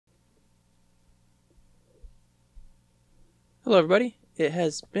Hello everybody, it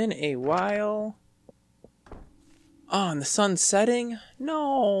has been a while. Oh, and the sun's setting?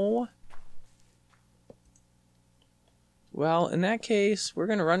 No! Well, in that case, we're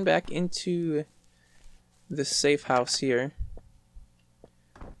gonna run back into this safe house here.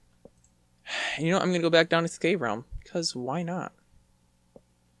 You know, I'm gonna go back down to the cave realm, because why not?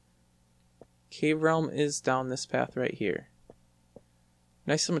 Cave realm is down this path right here.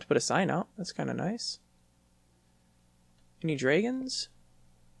 Nice someone to put a sign out, that's kinda nice. Any dragons?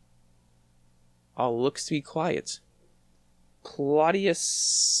 All looks to be quiet.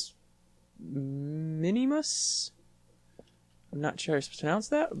 Claudius Minimus? I'm not sure how to pronounce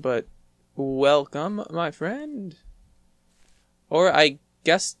that, but welcome, my friend. Or I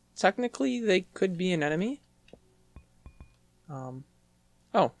guess technically they could be an enemy. Oh,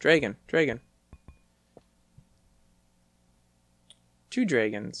 dragon. Two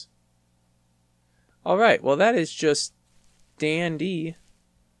dragons. Alright, well that is just dandy.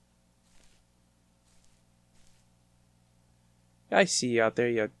 I see you out there,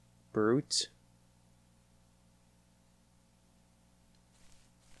 you brute.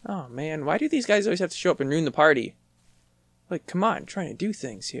 Oh man, why do these guys always have to show up and ruin the party? Like, come on, I'm trying to do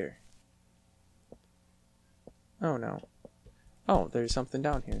things here. Oh no. Oh, there's something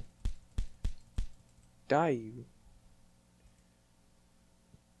down here. Die, you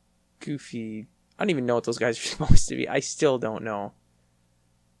goofy. I don't even know what those guys are supposed to be. I still don't know.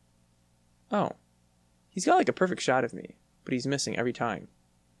 Oh. He's got like a perfect shot of me, but he's missing every time.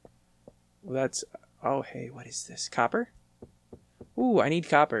 Well, that's... Oh, hey, what is this? Copper? Ooh, I need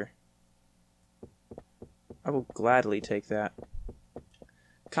copper. I will gladly take that.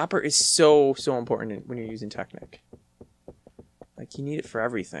 Copper is so important when you're using Technic. Like, you need it for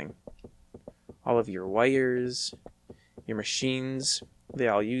everything. All of your wires, your machines, they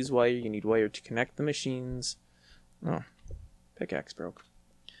all use wire. You need wire to connect the machines. Oh, pickaxe broke.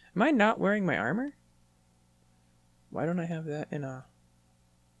 Am I not wearing my armor? Why don't I have that in a...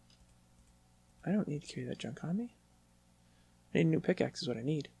 I don't need to carry that junk on me. I need a new pickaxe is what I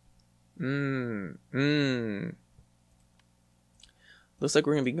need. Looks like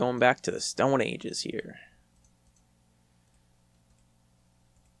we're going to be going back to the Stone Ages here.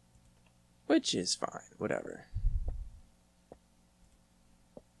 Which is fine, whatever.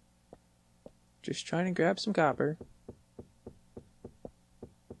 Just trying to grab some copper.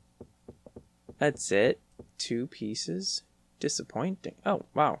 That's it. 2 pieces. Disappointing. Oh,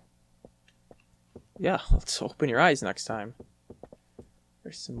 wow. Yeah, let's open your eyes next time.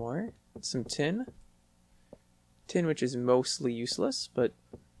 There's some more. Some tin. Tin which is mostly useless, but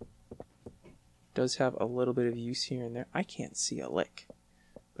does have a little bit of use here and there. I can't see a lick.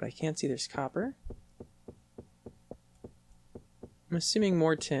 But I can see there's copper. I'm assuming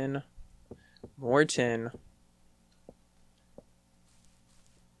more tin. More tin.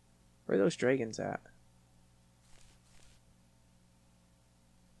 Where are those dragons at?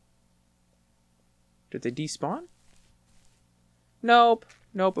 Did they despawn? Nope.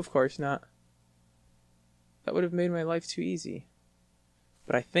 Nope, of course not. That would have made my life too easy.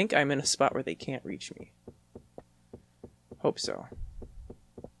 But I think I'm in a spot where they can't reach me. Hope so.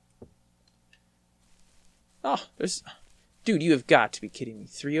 Oh, there's... Dude, you have got to be kidding me.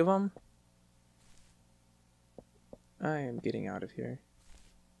 3 of them? I am getting out of here.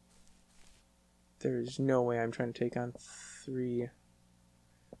 There's no way I'm trying to take on 3.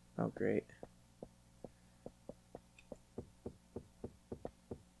 Oh, great.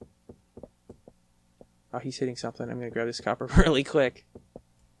 Oh, he's hitting something. I'm going to grab this copper really quick.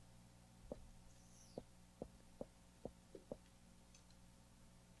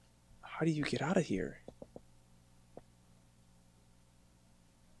 How do you get out of here?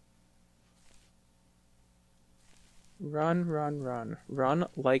 Run, run, run. Run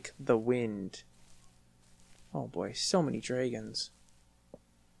like the wind. Oh boy, so many dragons.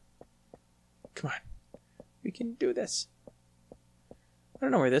 Come on. We can do this. I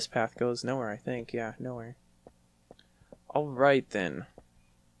don't know where this path goes. Nowhere, I think. Yeah, nowhere. Alright then.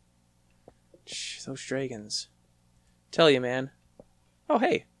 Shh, those dragons. Tell you, man. Oh,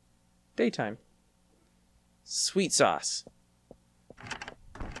 hey. Daytime. Sweet sauce.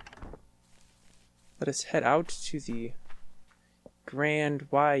 Let us head out to the grand,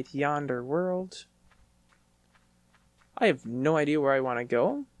 wide, yonder world. I have no idea where I want to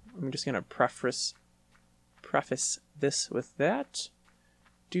go. I'm just going to preface this with that.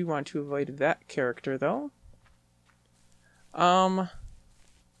 Do want to avoid that character, though. Yeah,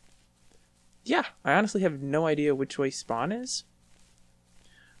 I honestly have no idea which way spawn is.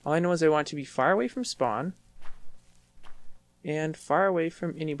 All I know is I want to be far away from spawn and far away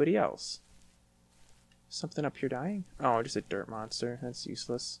from anybody else. Something up here dying? Oh, just a dirt monster. That's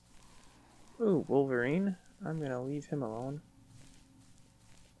useless. Ooh, Wolverine. I'm gonna leave him alone.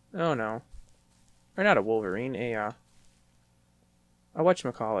 Oh no. Or not a Wolverine, a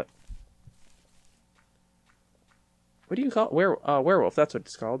whatchamacallit. What do you call it? Werewolf, that's what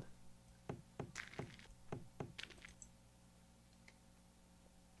it's called.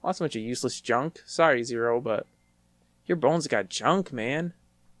 Oh, that's a bunch of useless junk. Sorry, Zero, but your bones got junk, man.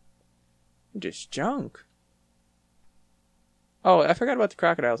 Just junk. Oh, I forgot about the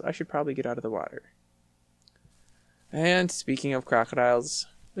crocodiles. I should probably get out of the water. And speaking of crocodiles,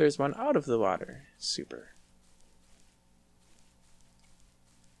 there's one out of the water. Super.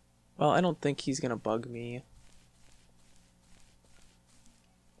 Well, I don't think he's gonna bug me.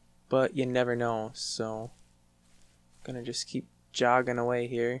 But you never know, so gonna just keep jogging away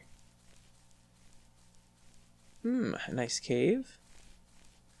here. A nice cave.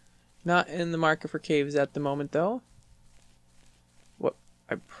 Not in the market for caves at the moment, though. What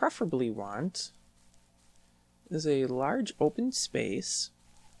I preferably want is a large open space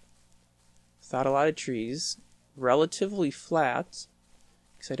without a lot of trees, relatively flat,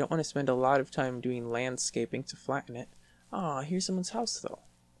 because I don't want to spend a lot of time doing landscaping to flatten it. Ah, here's someone's house, though.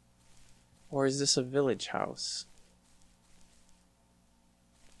 Or is this a village house?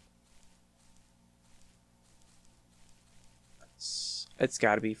 It's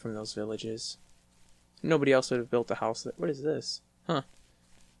got to be from those villages. Nobody else would have built a house that... What is this? Huh.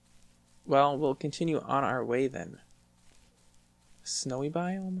 Well, we'll continue on our way then. Snowy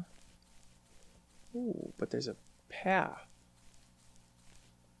biome? Ooh, but there's a path.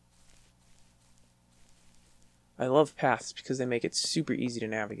 I love paths because they make it super easy to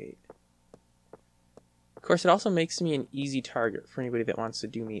navigate. Of course, it also makes me an easy target for anybody that wants to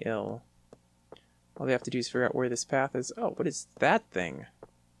do me ill. All they have to do is figure out where this path is. Oh, what is that thing?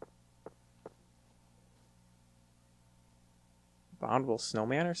 Abominable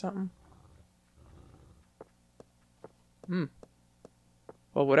snowman or something?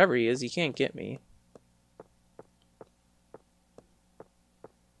 Well, whatever he is, he can't get me.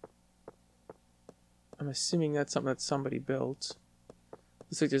 I'm assuming that's something that somebody built.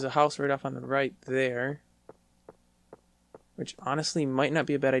 Looks like there's a house right off on the right there. Which honestly might not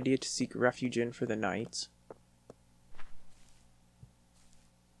be a bad idea to seek refuge in for the night.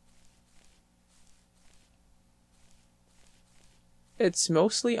 It's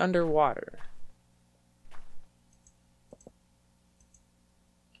mostly underwater.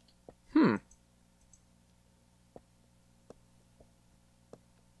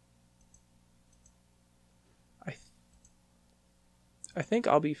 I think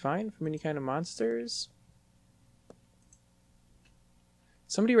I'll be fine from any kind of monsters.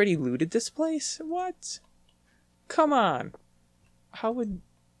 Somebody already looted this place? What? Come on. How would...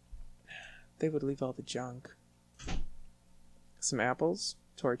 They would leave all the junk. Some apples.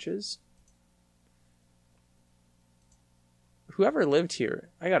 Torches. Whoever lived here,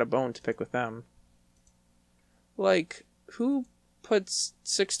 I got a bone to pick with them. Like, who puts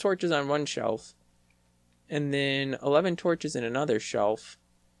 6 torches on one shelf and then 11 torches in another shelf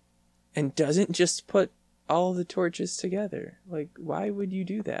and doesn't just put all the torches together? Like, why would you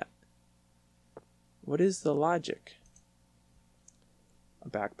do that? What is the logic? A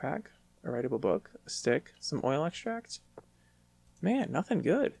backpack, a writable book, a stick, some oil extract? Man, nothing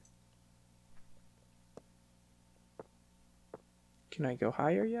good. Can I go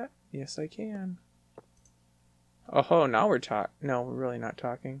higher yet? Yes, I can. Oh, now we're No, we're really not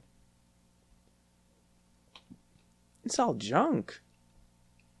talking. It's all junk.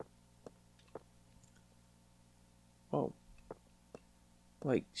 Oh.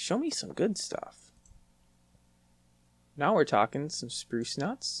 Like, show me some good stuff. Now we're talking some spruce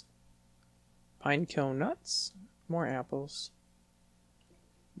nuts, pine cone nuts, more apples.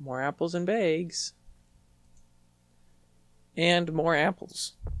 More apples in bags. And more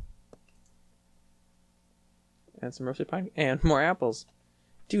apples. And some roasted pine. And more apples.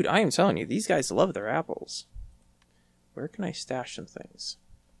 Dude, I am telling you, these guys love their apples. Where can I stash some things?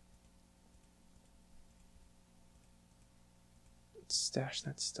 Let's stash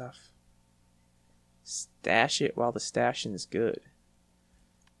that stuff. Stash it while the stashing is good.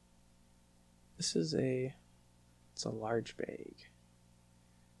 This is it's a large bag.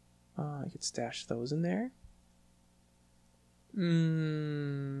 I could stash those in there.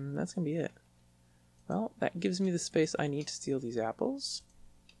 That's gonna be it. Well, that gives me the space I need to steal these apples.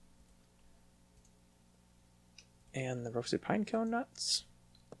 And the roasted pinecone nuts.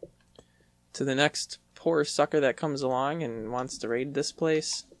 To the next poor sucker that comes along and wants to raid this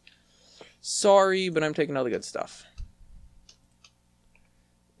place. Sorry, but I'm taking all the good stuff.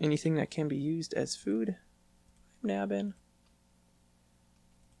 Anything that can be used as food, I'm nabbing.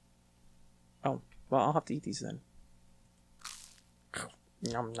 Oh, well, I'll have to eat these then.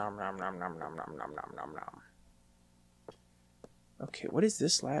 Nom nom nom nom nom nom nom nom nom nom nom. Okay, what is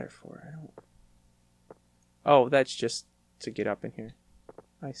this ladder for? I don't... Oh, that's just to get up in here.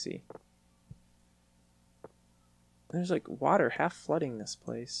 I see. There's like water half flooding this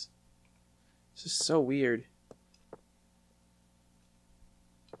place. This is so weird.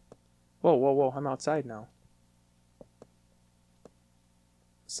 Whoa, whoa, whoa, I'm outside now.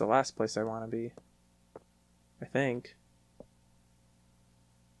 It's the last place I want to be. I think.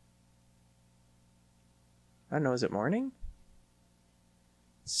 I don't know, is it morning?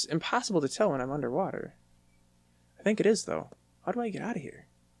 It's impossible to tell when I'm underwater. I think it is, though. How do I get out of here?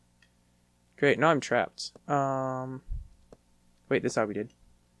 Great, now I'm trapped. Wait, this is how we did.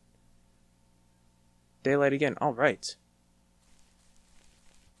 Daylight again, alright.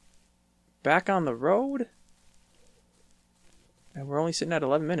 Back on the road? And we're only sitting at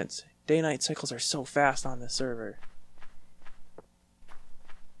 11 minutes. Day-night cycles are so fast on this server.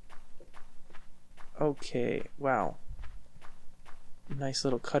 Okay, wow. Nice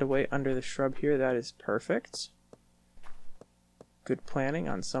little cutaway under the shrub here. That is perfect. Good planning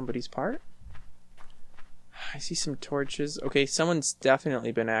on somebody's part. I see some torches. Okay, someone's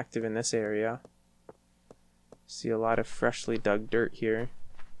definitely been active in this area. See a lot of freshly dug dirt here.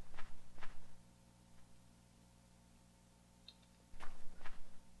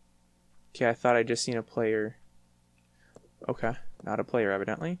 Okay, I thought I just seen a player. Okay, not a player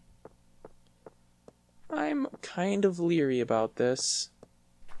evidently. I'm kind of leery about this.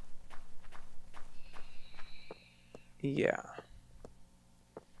 Yeah.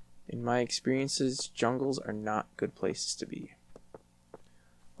 In my experiences, jungles are not good places to be.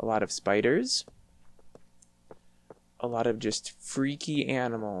 A lot of spiders. A lot of just freaky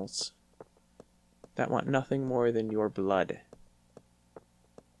animals that want nothing more than your blood.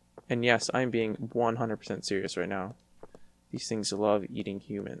 And yes, I'm being 100% serious right now. These things love eating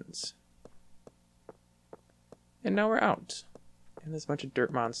humans. And now we're out. And there's a bunch of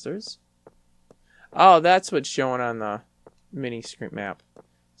dirt monsters. Oh, that's what's showing on the mini screen map.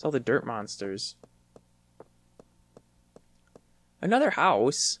 It's all the dirt monsters. Another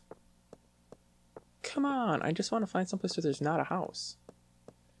house? Come on, I just want to find someplace where there's not a house.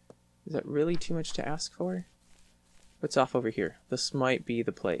 Is that really too much to ask for? What's off over here? This might be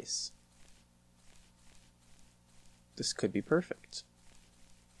the place. This could be perfect.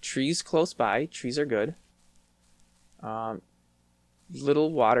 Trees close by. Trees are good.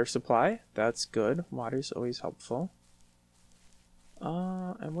 Little water supply. That's good. Water's always helpful.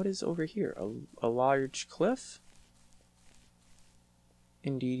 And what is over here? A large cliff?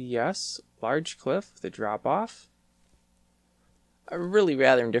 Indeed, yes. Large cliff with a drop off. I'm really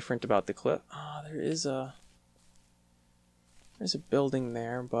rather indifferent about the cliff. Oh, there's a building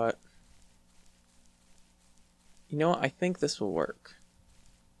there, but you know what? I think this will work.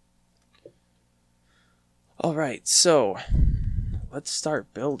 Alright, so let's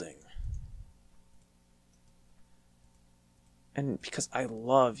start building. And because I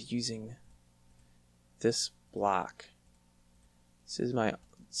love using this block. This is my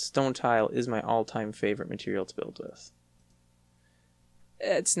stone tile is my all-time favorite material to build with.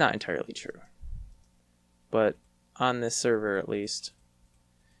 It's not entirely true. But on this server at least,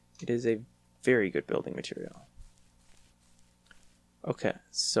 it is a very good building material. Okay,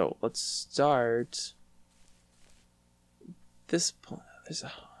 so let's start this point.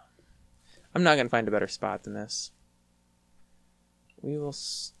 I'm not gonna find a better spot than this. We will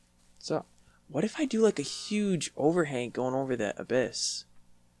stop. What if I do like a huge overhang going over the abyss?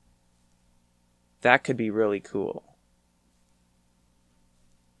 That could be really cool.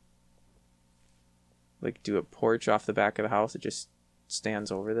 Like do a porch off the back of the house that just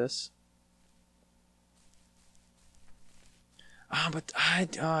stands over this. But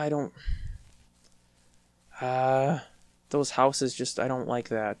I don't. Those houses just, I don't like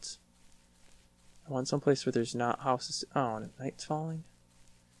that. I want someplace where there's not houses. Oh, and night's falling.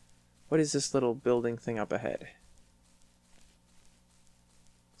 What is this little building thing up ahead?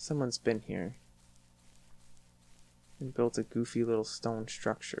 Someone's been here and built a goofy little stone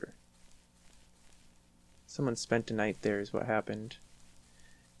structure. Someone spent a night there is what happened.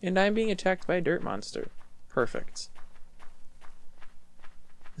 And I'm being attacked by a dirt monster. Perfect.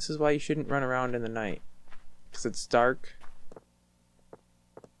 This is why you shouldn't run around in the night. Because it's dark.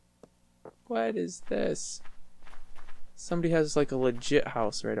 What is this? Somebody has like a legit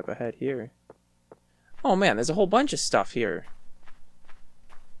house right up ahead here. Oh man, there's a whole bunch of stuff here.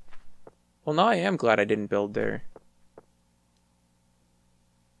 Well, now I am glad I didn't build there.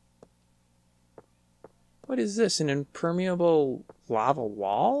 What is this? An impermeable lava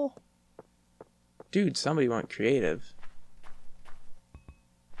wall? Dude, somebody went creative.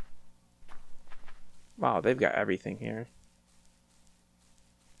 Wow, they've got everything here.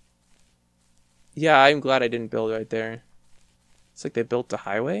 Yeah, I'm glad I didn't build right there. It's like they built the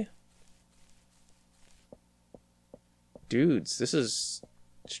highway. Dudes, this is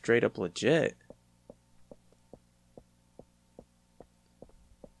straight up legit.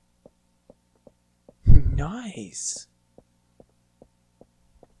 Nice.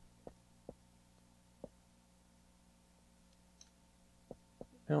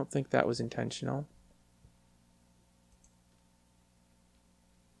 I don't think that was intentional.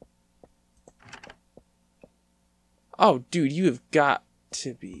 Oh, dude, you have got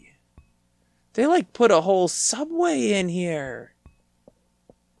to be. They like put a whole subway in here.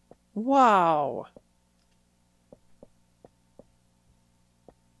 Wow.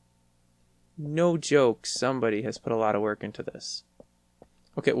 No joke, somebody has put a lot of work into this.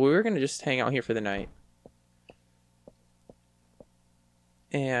 Okay, well, we're going to just hang out here for the night.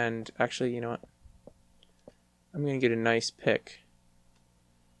 And actually, you know what? I'm going to get a nice pick.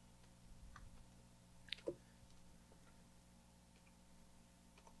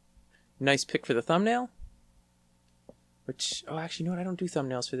 Nice pick for the thumbnail. Which, oh, actually, you know what? I don't do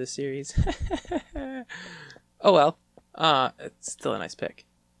thumbnails for this series. Oh, well. It's still a nice pick.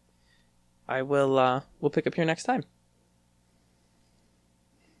 We'll pick up here next time.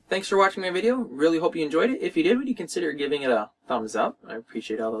 Thanks for watching my video. Really hope you enjoyed it. If you did, would you consider giving it a thumbs up? I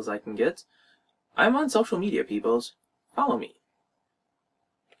appreciate all those I can get. I'm on social media, peoples. Follow me.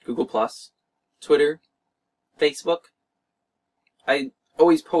 Google+, Twitter, Facebook. I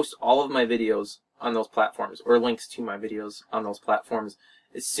always post all of my videos on those platforms, or links to my videos on those platforms,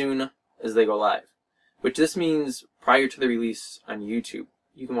 as soon as they go live. Which this means prior to the release on YouTube.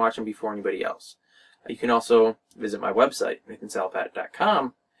 You can watch them before anybody else. You can also visit my website,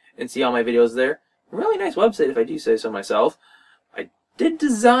 nathansalapat.com, and see all my videos there. A really nice website, if I do say so myself. I did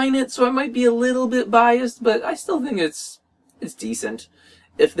design it, so I might be a little bit biased, but I still think it's decent.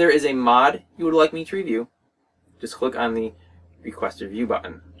 If there is a mod you would like me to review, just click on the Request a Review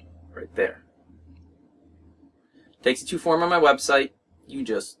button right there. Takes you to a form on my website. You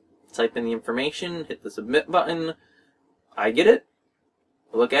just type in the information, hit the submit button. I get it.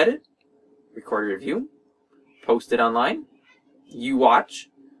 Look at it, record a review, post it online, you watch,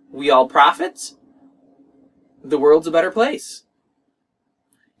 we all profit, the world's a better place.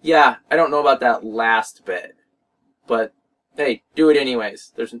 Yeah, I don't know about that last bit, but hey, do it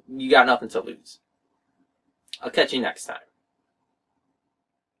anyways. You got nothing to lose. I'll catch you next time.